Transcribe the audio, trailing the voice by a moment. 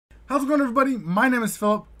How's it going, everybody? My name is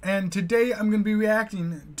Philip, and today I'm going to be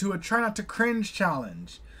reacting to a Try Not to Cringe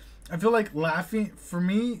challenge. I feel like laughing, for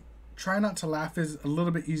me, try not to laugh is a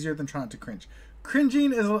little bit easier than try not to cringe.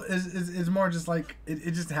 Cringing is more just like,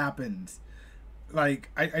 it just happens. Like,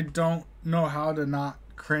 I don't know how to not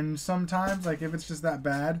cringe sometimes. Like, if it's just that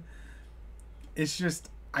bad, it's just,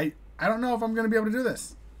 I don't know if I'm going to be able to do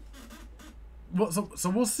this. Well, so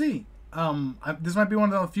we'll see. This might be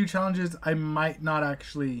one of the few challenges I might not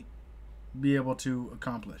actually be able to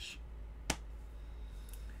accomplish.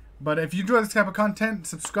 But if you enjoy this type of content,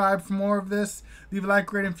 subscribe for more of this. Leave a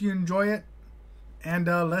like, rate if you enjoy it. And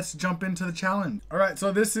let's jump into the challenge. Alright,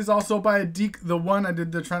 so this is also by Deke the One. I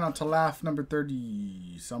did the Try Not to Laugh number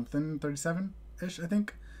 30-something, 37-ish, I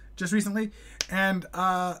think, just recently. And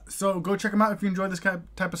so go check him out if you enjoy this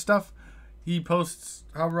type of stuff. He posts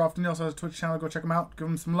however often. He also has a Twitch channel. Go check him out. Give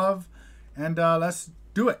him some love. And let's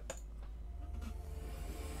do it.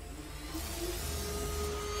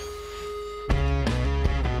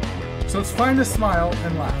 So it's fine to smile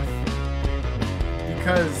and laugh.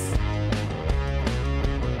 Because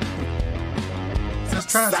it says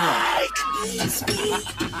try not to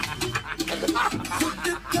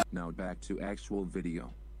laugh. Now back to actual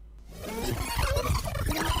video.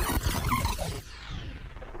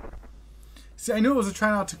 See, I knew it was a try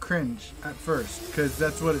not to cringe at first, because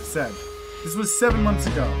that's what it said. This was 7 months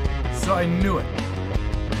ago, so I knew it.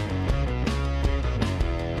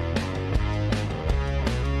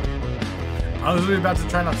 I was really about to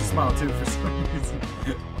try not to smile too for some reason.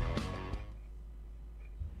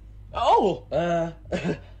 Oh,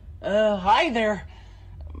 hi there.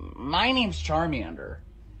 My name's Charmander,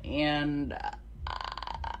 and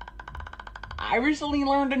I recently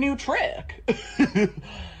learned a new trick.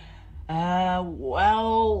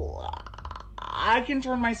 Well, I can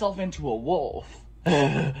turn myself into a wolf.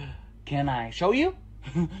 Can I show you?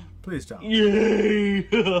 Please don't. Yay!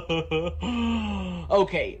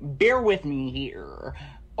 Okay, bear with me here.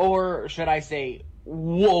 Or should I say,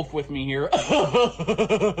 wolf with me here?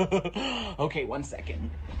 Okay, 1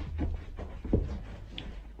 second.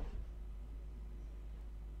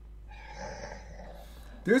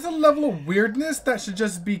 There's a level of weirdness that should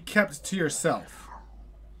just be kept to yourself.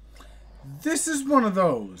 This is one of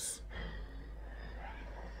those.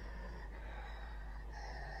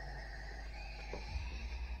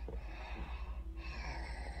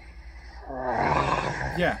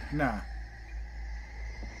 Yeah, nah.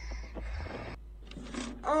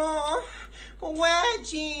 Oh,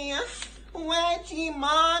 Wedgie,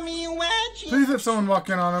 mommy, Wedgie. Please let someone walk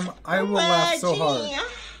in on him. I will laugh so hard.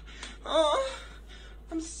 Oh,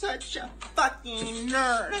 I'm such a fucking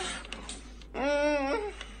nerd.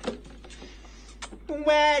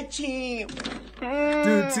 Wedgie.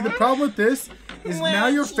 Dude, see, the problem with this is now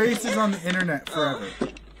your face is on the internet forever.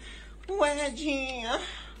 Wedgie.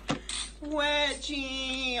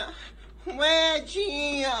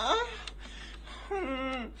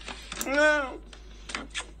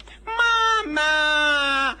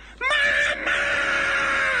 Mama!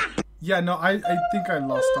 Yeah, no, I think I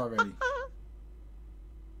lost already.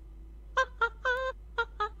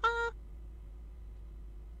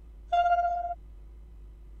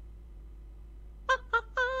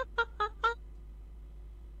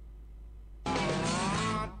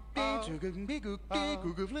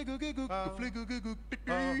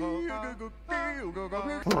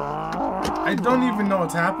 I don't even know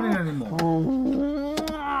what's happening anymore.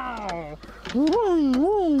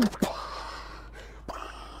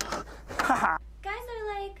 Guys are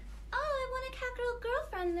like, oh, I want a cat girl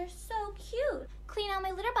girlfriend. They're so cute. Clean out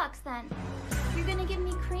my litter box then. You're gonna give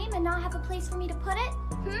me cream and not have a place for me to put it?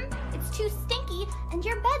 It's too stinky and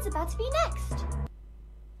your bed's about to be next.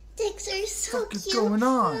 Dicks are so What is cute. going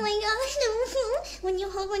on? Oh my gosh. When you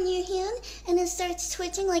hold on your hand and it starts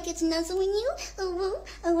twitching like it's nuzzling you.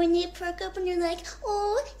 Or when you perk up and you're like,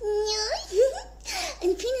 oh, yeah.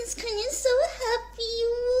 And Penis Cunny is so happy.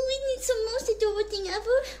 It's the most adorable thing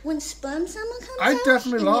ever. When sperm summer comes I out,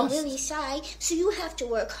 definitely and lost. you're really shy, so you have to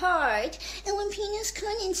work hard. And when Penis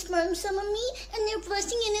Cunny and sperm summer meet, and they're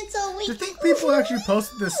blushing, and it's always. Do you think people actually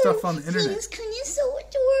posted this stuff on the internet? Penis Cunny is so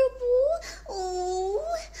adorable. Oh.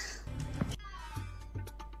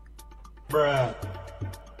 Bruh.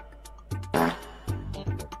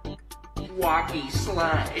 Walkie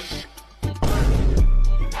slash.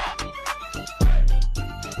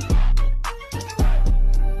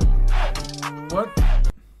 What?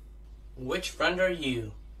 Which friend are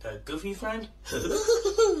you? The goofy friend?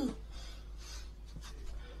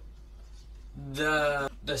 The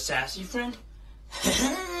sassy friend?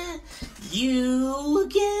 You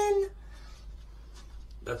again?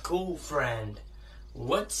 The cool friend.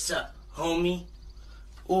 What's up, homie?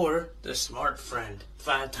 Or the smart friend.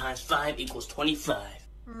 5 times 5 equals 25.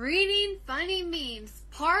 Reading funny memes,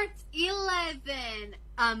 part 11,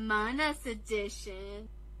 Among Us edition.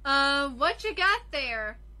 What you got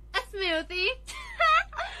there? A smoothie?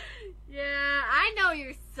 Yeah, I know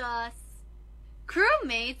you're sus.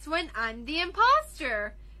 Crewmates when I'm the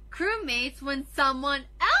imposter. Crewmates when someone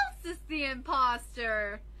else is the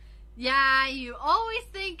imposter. Yeah, you always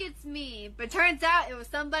think it's me, but turns out it was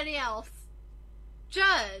somebody else.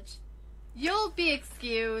 Judge, you'll be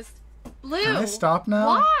excused. Blue, Can I stop now?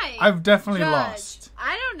 Why? I've definitely Judge, lost.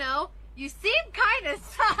 I don't know. You seem kind of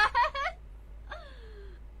sus.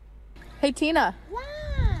 Hey, Tina. Wow.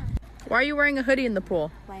 Why are you wearing a hoodie in the pool?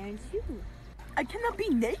 Why aren't you? I cannot be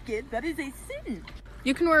naked. That is a sin.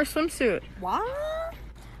 You can wear a swimsuit. What?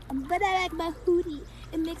 But I like my hoodie.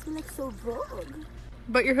 It makes me look so vogue.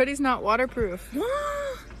 But your hoodie's not waterproof.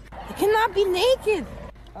 I cannot be naked.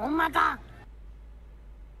 Oh my god.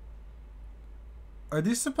 Are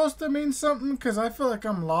these supposed to mean something? Because I feel like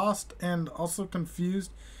I'm lost and also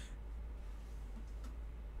confused.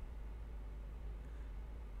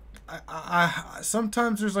 I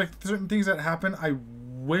sometimes there's like certain things that happen I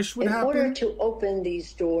wish would happen. In order to open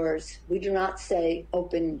these doors, we do not say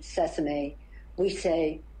open sesame. We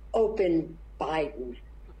say open Biden.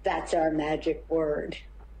 That's our magic word.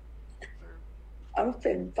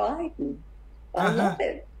 Open Biden. I love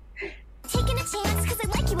it. Taking a chance because I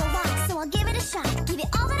like you a lot, so I'll give it a shot. Give it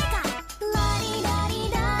all that I got.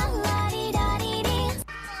 La-di-da-di-da, la-di-da-di-dee.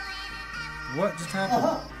 What just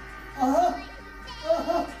happened?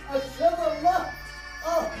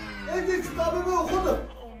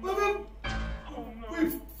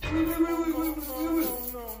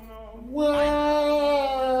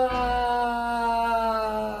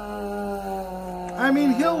 I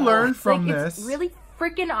mean, he'll learn from this. It's really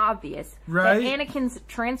freaking obvious right? that Anakin's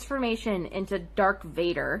transformation into Darth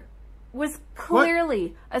Vader was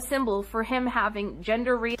clearly a symbol for him having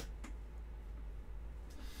gender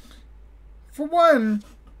For one,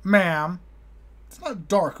 ma'am, it's not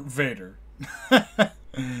Darth Vader.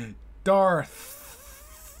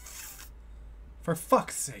 Darth. For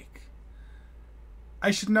fuck's sake. I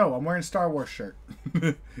should know. I'm wearing a Star Wars shirt.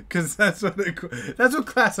 Because that's what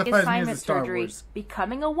classifies me as a Star surgery, Wars.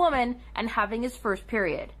 becoming a woman, and having his first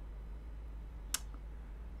period.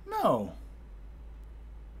 No.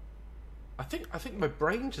 I think my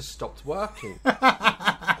brain just stopped working.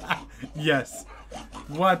 Yes.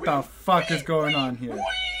 What the fuck is going on here?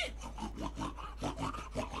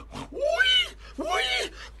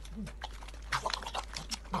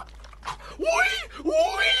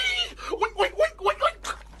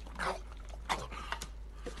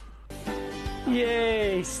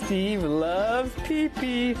 Yay, Steve loves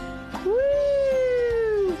pee-pee.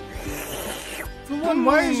 Woo! For one,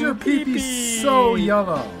 why is your pee-pee so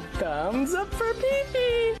yellow? Thumbs up for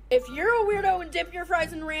pee-pee. If you're a weirdo and dip your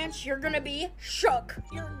fries in ranch, you're gonna be shook.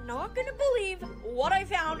 You're not gonna believe what I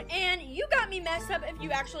found, and you got me messed up if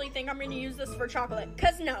you actually think I'm gonna use this for chocolate.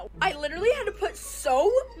 Cause no, I literally had to put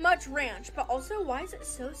so much ranch, but also why is it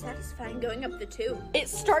so satisfying going up the tube? It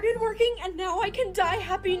started working, and now I can die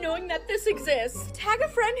happy knowing that this exists. Tag a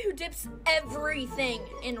friend who dips everything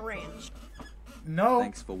in ranch. No.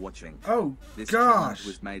 Thanks for watching. Oh, this gosh. challenge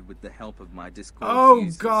was made with the help of my Discord Oh,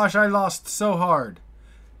 users. gosh, I lost so hard.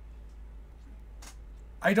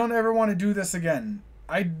 I don't ever want to do this again.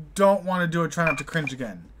 I don't want to do a try not to cringe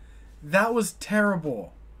again. That was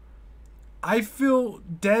terrible. I feel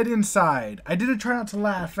dead inside. I did a try not to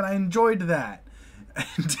laugh, and I enjoyed that. I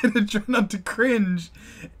did a try not to cringe,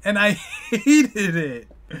 and I hated it.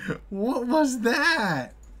 What was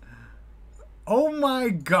that? Oh my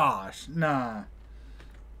gosh. Nah.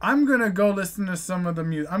 I'm gonna go listen to some of the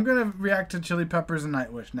music. I'm gonna react to Chili Peppers and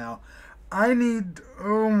Nightwish now. I need,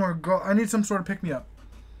 oh my god, I need some sort of pick-me-up.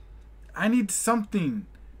 I need something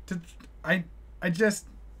to, I just,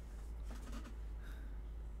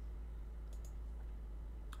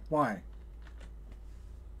 why?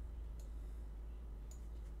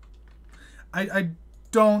 I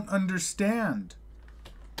don't understand.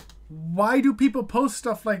 Why do people post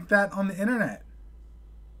stuff like that on the internet?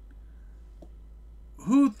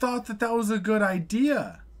 Who thought that that was a good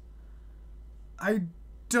idea? I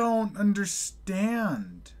don't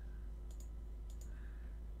understand.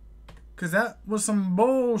 Because that was some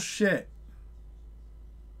bullshit.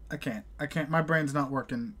 I can't. My brain's not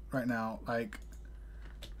working right now. Like,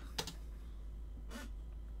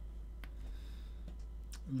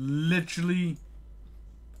 literally,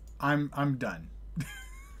 I'm done.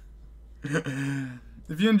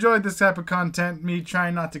 If you enjoyed this type of content, me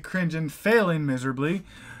trying not to cringe and failing miserably,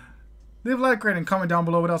 Leave a like, rate, and comment down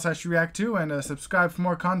below what else I should react to, and subscribe for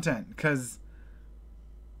more content, because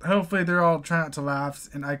hopefully they're all trying not to laugh,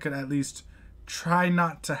 and I could at least try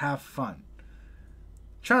not to have fun.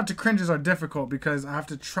 Try not to cringes are difficult because I have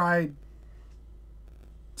to try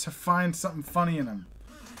to find something funny in them.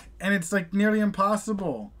 And it's like nearly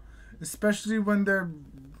impossible. Especially when they're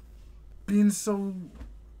being so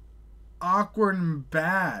awkward and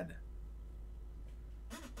bad.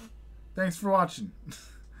 Thanks for watching.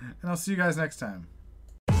 And I'll see you guys next time.